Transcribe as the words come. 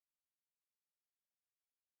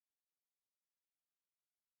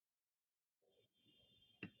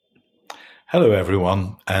Hello,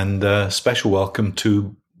 everyone, and a special welcome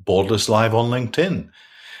to Borderless Live on LinkedIn.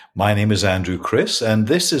 My name is Andrew Chris, and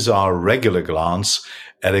this is our regular glance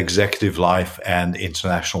at executive life and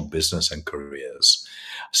international business and careers.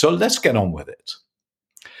 So let's get on with it.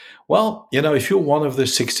 Well, if you're one of the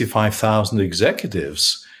 65,000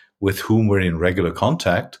 executives with whom we're in regular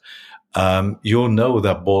contact, you'll know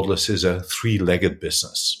that Borderless is a three-legged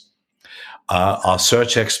business. Our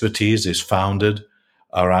search expertise is founded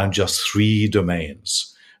around just three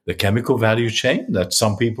domains: the chemical value chain, that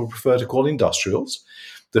some people prefer to call industrials,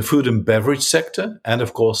 the food and beverage sector, and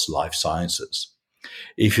of course, life sciences.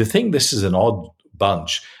 If you think this is an odd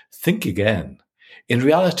bunch, think again. In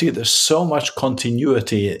reality, there's so much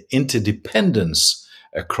continuity and interdependence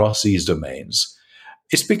across these domains.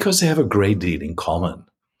 It's because they have a great deal in common.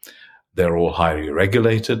 They're all highly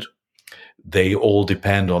regulated. They all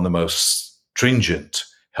depend on the most stringent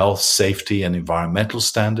health, safety, and environmental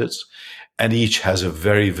standards, and each has a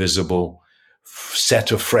very visible set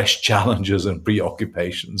of fresh challenges and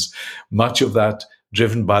preoccupations, much of that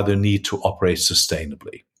driven by the need to operate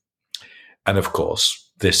sustainably. And of course,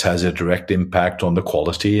 this has a direct impact on the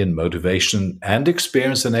quality and motivation and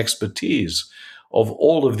experience and expertise of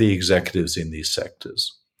all of the executives in these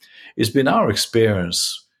sectors. It's been our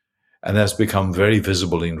experience, and has become very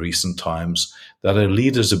visible in recent times, that a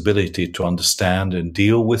leader's ability to understand and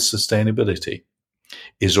deal with sustainability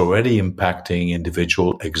is already impacting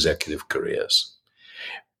individual executive careers,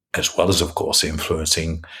 as well as, of course,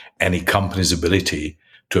 influencing any company's ability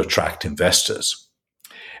to attract investors.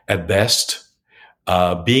 At best,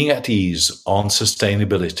 being at ease on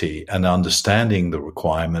sustainability and understanding the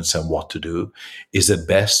requirements and what to do is at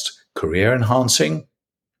best career enhancing,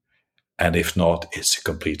 and if not, it's the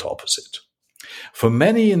complete opposite. For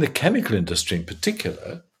many in the chemical industry in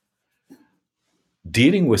particular,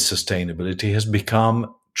 dealing with sustainability has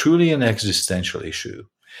become truly an existential issue.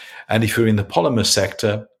 And if you're in the polymer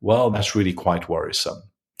sector, well, that's really quite worrisome.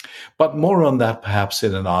 But more on that perhaps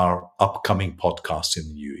in our upcoming podcast in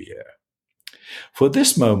the new year. For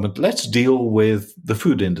this moment, let's deal with the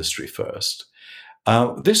food industry first.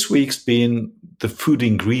 This week's been the Food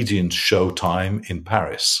Ingredients Showtime in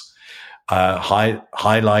Paris,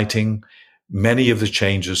 highlighting many of the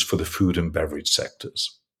changes for the food and beverage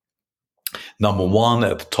sectors. Number one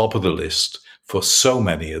at the top of the list for so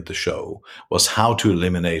many at the show was how to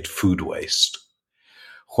eliminate food waste.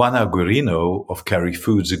 Juan Aguirino of Kerry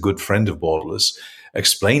Foods, a good friend of Borderless,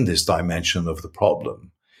 explained this dimension of the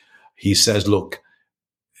problem. He says, look,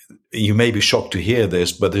 you may be shocked to hear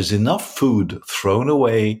this, but there's enough food thrown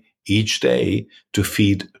away each day to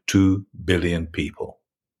feed 2 billion people.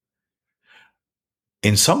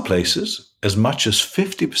 In some places, as much as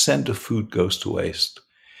 50% of food goes to waste.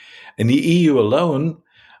 In the EU alone,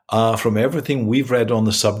 from everything we've read on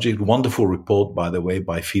the subject, wonderful report, by the way,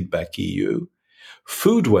 by Feedback EU,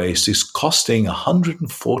 food waste is costing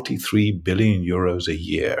 143 billion euros a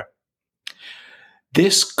year.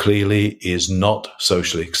 This clearly is not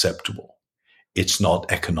socially acceptable. It's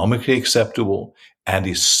not economically acceptable, and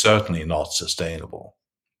is certainly not sustainable.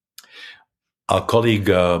 Our colleague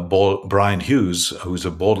Brian Hughes, who's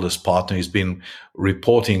a Borderless partner, has been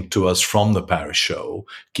reporting to us from the Paris show,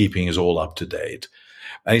 keeping us all up to date.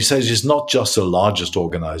 And he says it's not just the largest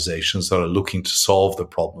organizations that are looking to solve the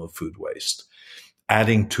problem of food waste.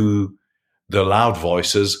 Adding to the loud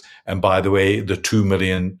voices, and by the way, the $2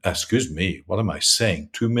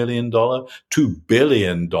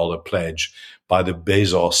 billion pledge by the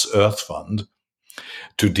Bezos Earth Fund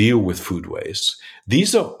to deal with food waste.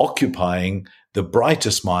 These are occupying the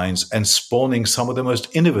brightest minds and spawning some of the most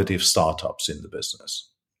innovative startups in the business.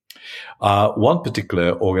 One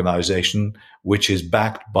particular organization, which is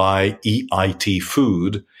backed by EIT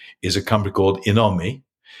Food, is a company called Inomi,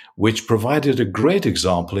 which provided a great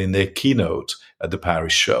example in their keynote at the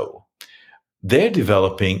Paris show. They're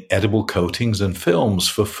developing edible coatings and films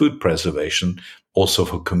for food preservation, also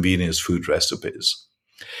for convenience food recipes.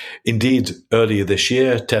 Indeed, earlier this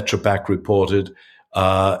year, Tetra Pak reported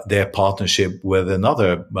their partnership with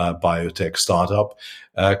another biotech startup,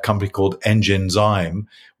 a company called Engenzyme,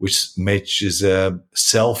 which is a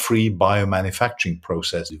cell-free biomanufacturing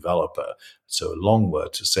process developer. So a long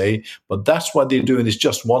word to say, but that's what they're doing. It's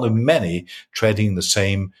just one of many treading the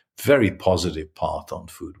same very positive path on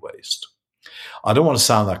food waste. I don't want to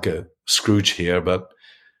sound like a Scrooge here, but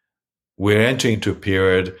we're entering into a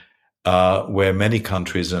period where many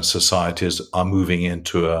countries and societies are moving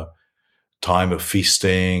into a time of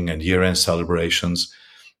feasting and year-end celebrations.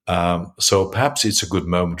 So perhaps it's a good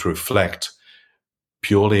moment to reflect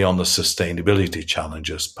purely on the sustainability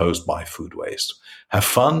challenges posed by food waste. Have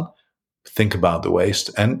fun, think about the waste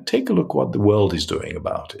and take a look what the world is doing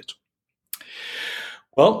about it.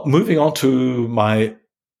 Well, moving on to my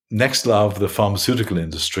next love, the pharmaceutical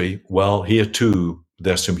industry. Well, here too,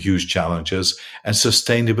 there's some huge challenges, and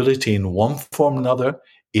sustainability in one form or another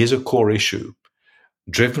is a core issue,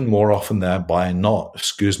 driven more often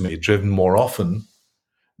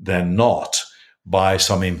than not by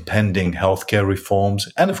some impending healthcare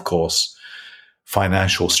reforms and, of course,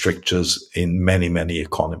 financial strictures in many, many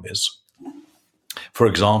economies. For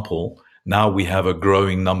example, now we have a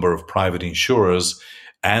growing number of private insurers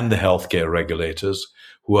and the healthcare regulators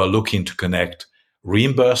who are looking to connect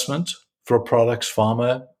reimbursement for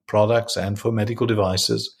pharma products and for medical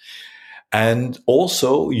devices, and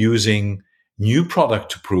also using new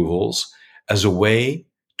product approvals as a way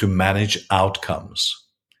to manage outcomes.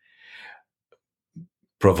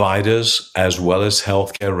 Providers, as well as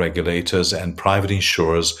healthcare regulators and private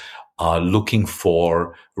insurers, are looking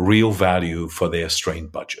for real value for their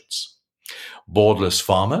strained budgets. Borderless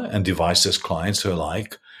pharma and devices clients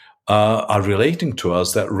alike are relating to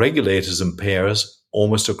us that regulators and payers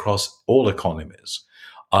almost across all economies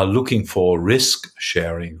are looking for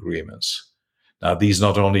risk-sharing agreements. Now, these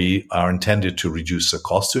not only are intended to reduce the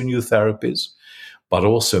cost of new therapies, but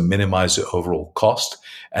also minimize the overall cost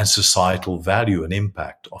and societal value and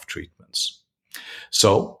impact of treatments.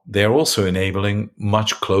 So they're also enabling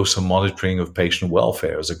much closer monitoring of patient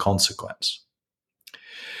welfare as a consequence.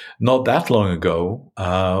 Not that long ago,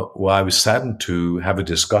 I was saddened to have a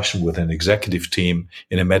discussion with an executive team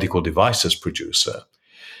in a medical devices producer,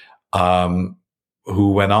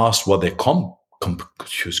 who, when asked what their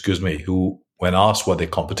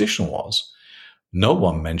competition was, no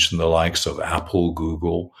one mentioned the likes of Apple,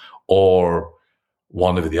 Google, or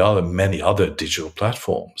one of the many other digital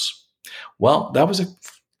platforms. Well, that was a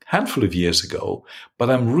handful of years ago,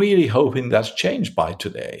 but I'm really hoping that's changed by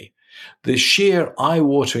today. The sheer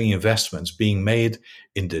eye-watering investments being made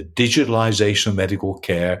in the digitalization of medical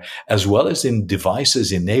care, as well as in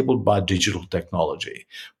devices enabled by digital technology,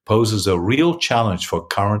 poses a real challenge for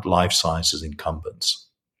current life sciences incumbents.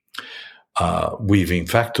 We've in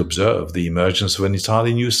fact observed the emergence of an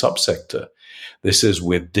entirely new subsector. This is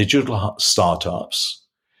with digital startups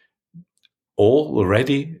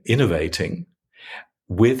already innovating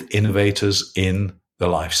with innovators in the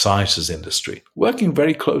life sciences industry, working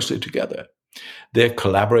very closely together. They're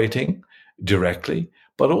collaborating directly,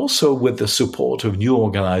 but also with the support of new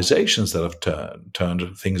organizations that have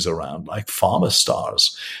turned things around, like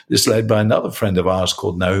PharmaStars. This is led by another friend of ours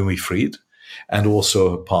called Naomi Fried, and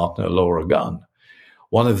also her partner, Laura Gunn.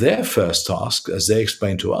 One of their first tasks, as they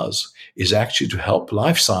explained to us, is actually to help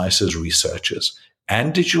life sciences researchers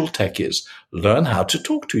and digital techies learn how to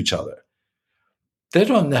talk to each other. They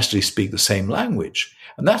don't necessarily speak the same language,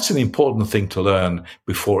 and that's an important thing to learn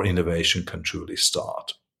before innovation can truly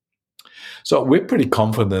start. So we're pretty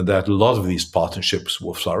confident that a lot of these partnerships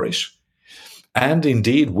will flourish. And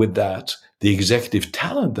indeed, with that, the executive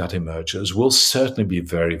talent that emerges will certainly be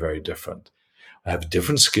very, very different. Have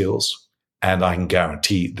different skills, and I can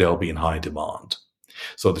guarantee they'll be in high demand.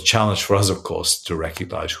 So the challenge for us, of course, is to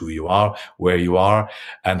recognize who you are, where you are,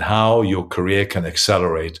 and how your career can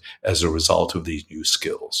accelerate as a result of these new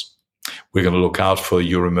skills. We're going to look out for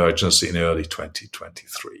your emergence in early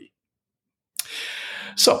 2023.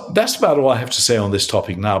 So that's about all I have to say on this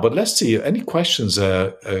topic now, but let's see, any questions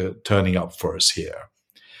turning up for us here?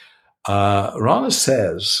 Rana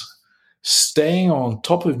says, staying on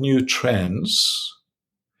top of new trends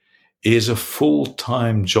is a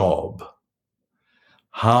full-time job.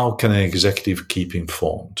 How can an executive keep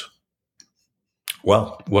informed?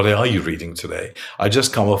 Well, what are you reading today? I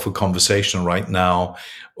just come off a conversation right now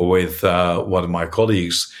with one of my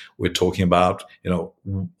colleagues. We're talking about,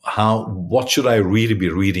 what should I really be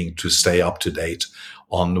reading to stay up to date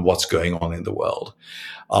on what's going on in the world?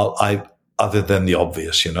 Other than the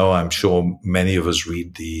obvious, I'm sure many of us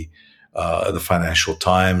read the Financial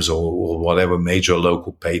Times or whatever major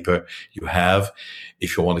local paper you have,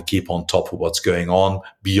 if you want to keep on top of what's going on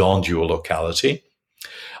beyond your locality.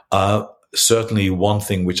 Certainly one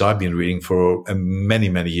thing which I've been reading for many,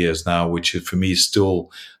 many years now, which for me is still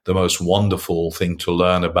the most wonderful thing to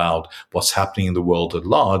learn about what's happening in the world at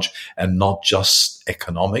large and not just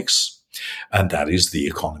economics, and that is The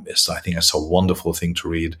Economist. I think that's a wonderful thing to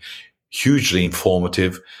read. Hugely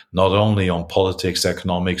informative, not only on politics,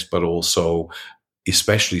 economics, but also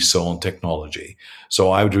especially so on technology.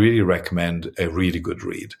 So I would really recommend a really good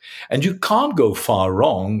read. And you can't go far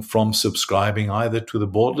wrong from subscribing either to the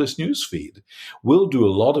Borderless newsfeed. We'll do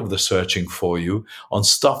a lot of the searching for you on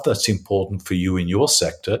stuff that's important for you in your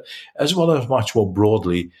sector, as well as much more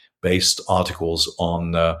broadly based articles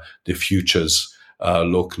on the futures.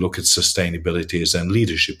 Look at sustainability and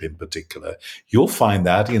leadership in particular. You'll find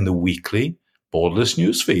that in the weekly Borderless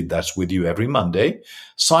newsfeed. That's with you every Monday.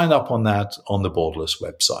 Sign up on that on the Borderless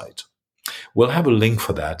website. We'll have a link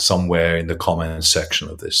for that somewhere in the comments section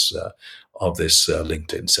of this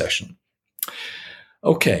LinkedIn session.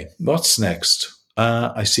 Okay, what's next?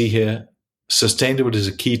 I see here, sustainability is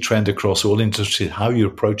a key trend across all industries. How are you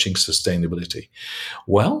approaching sustainability?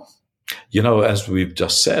 Well, as we've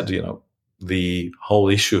just said, the whole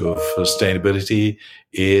issue of sustainability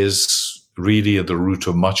is really at the root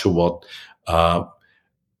of much of what our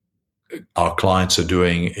clients are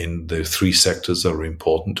doing in the three sectors that are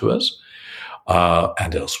important to us,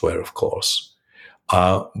 and elsewhere, of course.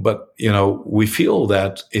 But we feel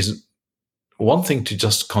that is one thing to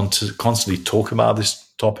just constantly talk about this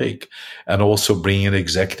topic and also bring in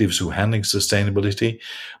executives who are handling sustainability.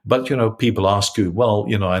 But, people ask you, well,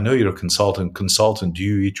 I know you're a consultant. Do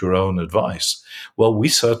you eat your own advice? Well, we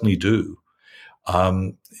certainly do.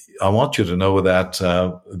 I want you to know that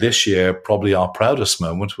this year, probably our proudest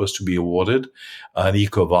moment was to be awarded an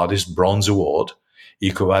EcoVadis Bronze Award.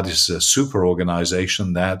 EcoVadis is a super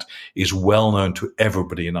organization that is well known to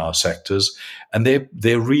everybody in our sectors, and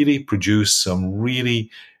they really produce some really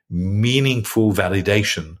meaningful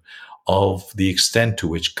validation of the extent to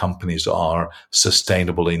which companies are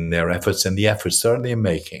sustainable in their efforts and the efforts that they're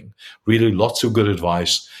making. Really lots of good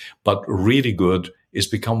advice, but really good is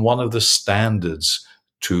become one of the standards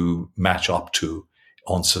to match up to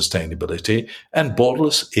on sustainability. And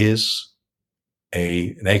Borderless is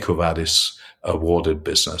an EcoVadis awarded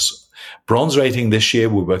business. Bronze rating this year,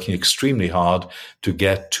 we're working extremely hard to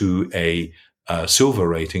get to a silver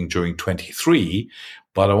rating during 23.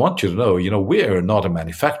 But I want you to know, we're not a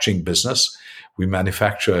manufacturing business. We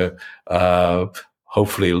manufacture,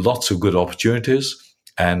 hopefully, lots of good opportunities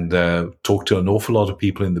and talk to an awful lot of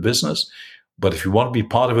people in the business. But if you want to be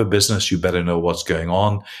part of a business, you better know what's going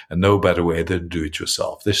on, and no better way than do it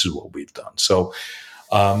yourself. This is what we've done. So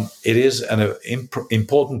it is an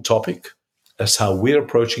important topic. That's how we're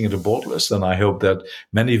approaching it at Borderless. And I hope that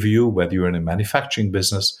many of you, whether you're in a manufacturing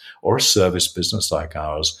business or a service business like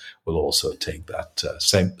ours, will also take that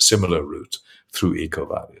similar route through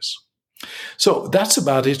EcoVadis. So that's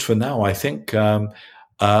about it for now. I think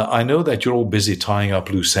I know that you're all busy tying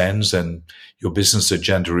up loose ends and your business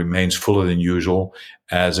agenda remains fuller than usual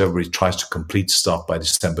as everybody tries to complete stuff by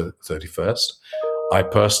December 31st. I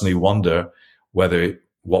personally wonder whether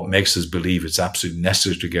what makes us believe it's absolutely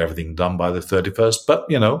necessary to get everything done by the 31st. But,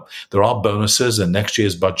 there are bonuses and next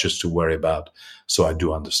year's budgets to worry about. So I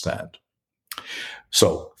do understand.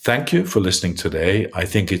 So thank you for listening today. I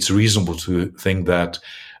think it's reasonable to think that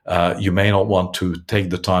you may not want to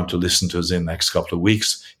take the time to listen to us in the next couple of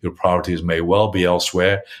weeks. Your priorities may well be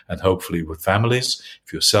elsewhere and hopefully with families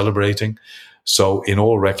if you're celebrating. So in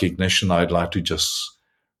all recognition, I'd like to just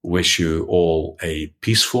wish you all a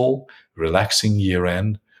peaceful, relaxing year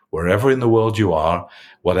end, wherever in the world you are,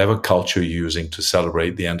 whatever culture you're using to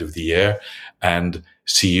celebrate the end of the year, and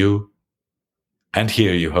see you and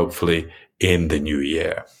hear you hopefully in the new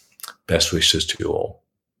year. Best wishes to you all.